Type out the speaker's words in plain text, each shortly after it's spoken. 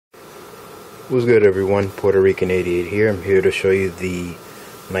What's good, everyone? Puerto Rican 88 here. I'm here to show you the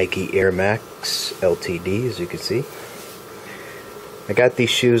Nike Air Max LTD. As you can see, I got these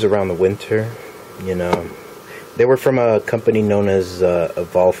shoes around the winter. They were from a company known as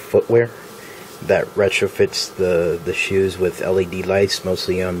Evolve Footwear that retrofits the shoes with LED lights,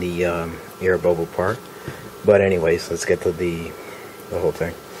 mostly on the air bubble part. But anyways, let's get to the whole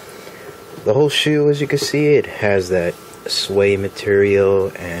thing. The whole shoe, as you can see, it has that sway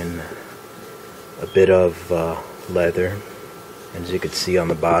material and a bit of leather. As you can see on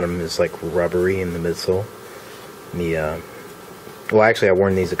the bottom, is like rubbery in the midsole. Well, actually, I've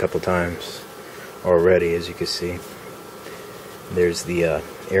worn these a couple times already. As you can see, there's the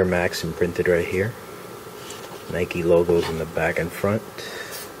Air Max imprinted right here. Nike logos in the back and front,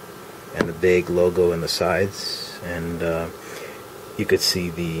 and the big logo in the sides. And you could see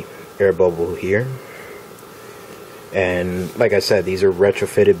the air bubble here. And like I said, these are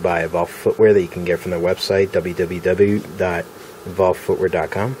retrofitted by Evolve Footwear that you can get from their website,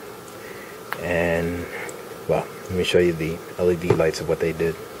 www.evolvefootwear.com. And, well, let me show you the LED lights of what they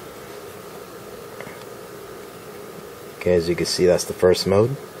did. Okay, as you can see, that's the first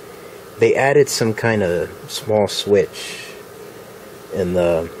mode. They added some kind of small switch in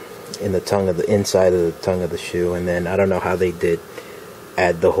the tongue of the inside of the tongue of the shoe, and then I don't know how they did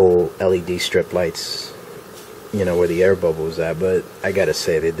add the whole LED strip lights, where the air bubble was at, but I gotta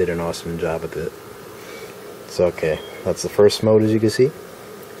say, they did an awesome job with it. So, okay, that's the first mode, as you can see.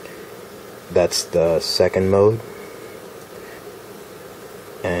 That's the second mode.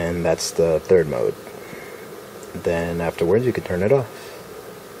 And that's the third mode. Then afterwards, you can turn it off.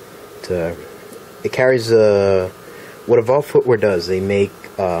 It carries what Evolve Footwear does. They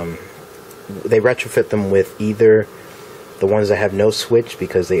retrofit them with either the ones that have no switch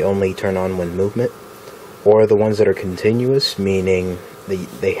because they only turn on when movement, or the ones that are continuous, meaning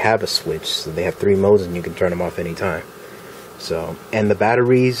they have a switch, so they have 3 modes and you can turn them off anytime. So, and the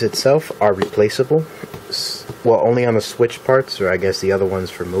batteries itself are replaceable, well, only on the switch parts, or I guess the other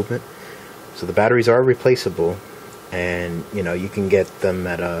ones for movement. So the batteries are replaceable, and you can get them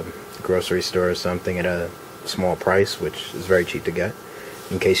at a grocery store or something at a small price, which is very cheap to get,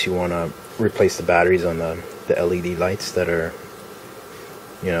 in case you want to replace the batteries on the LED lights that are,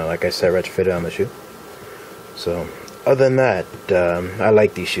 like I said, retrofitted on the shoe. So, other than that, I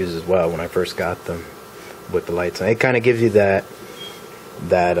like these shoes as well when I first got them with the lights on. It kind of gives you that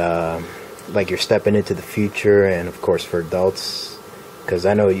like you're stepping into the future, and of course for adults, because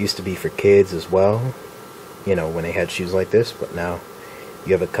I know it used to be for kids as well, when they had shoes like this, but now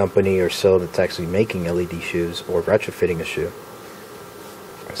you have a company or so that's actually making LED shoes or retrofitting a shoe.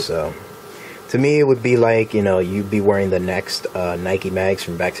 So, to me, it would be like, you'd be wearing the next Nike mags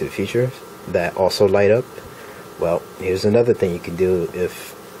from Back to the Future that also light up. Well, here's another thing you can do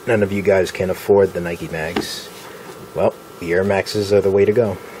if none of you guys can afford the Nike mags. Well, the Air Maxes are the way to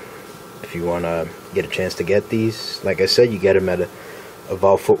go. If you want to get a chance to get these, like I said, you get them at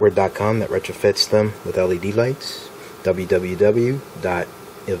evolvefootwear.com that retrofits them with LED lights.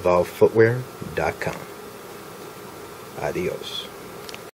 www.evolvefootwear.com. Adios.